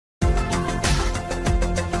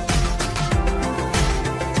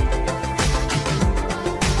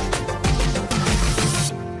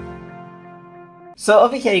So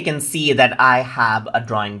over here you can see that I have a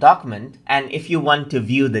drawing document, and if you want to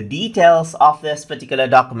view the details of this particular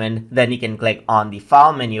document, then you can click on the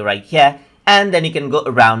file menu right here, and then you can go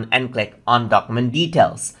around and click on document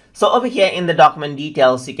details. So over here in the document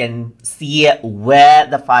details, you can see where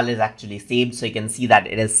the file is actually saved. So you can see that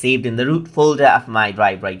it is saved in the root folder of my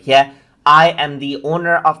drive right here. I am the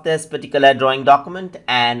owner of this particular drawing document,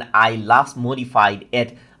 and I last modified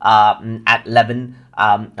it at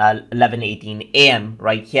 11:18 a.m.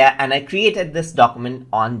 right here, and I created this document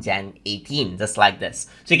on Jan 18, just like this.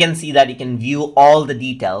 So you can see that you can view all the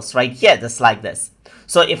details right here, just like this.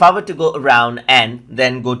 So if I were to go around and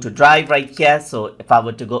then go to Drive right here, so if I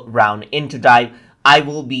were to go around into Drive, I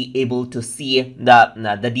will be able to see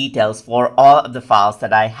the details for all of the files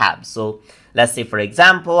that I have. So let's say, for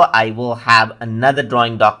example, I will have another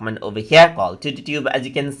drawing document over here called TutorTube, as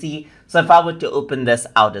you can see. So if I were to open this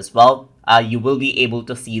out as well, you will be able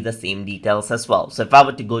to see the same details as well. So if I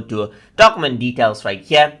were to go to document details right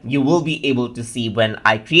here, you will be able to see when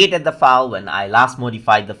I created the file, when I last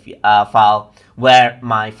modified the file, where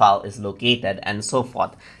my file is located, and so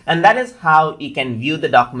forth. And that is how you can view the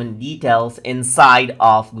document details inside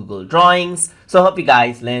of Google Drawings. So I hope you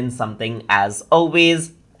guys learned something as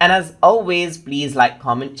always. And as always, please like,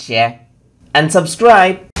 comment, share, and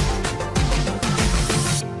subscribe.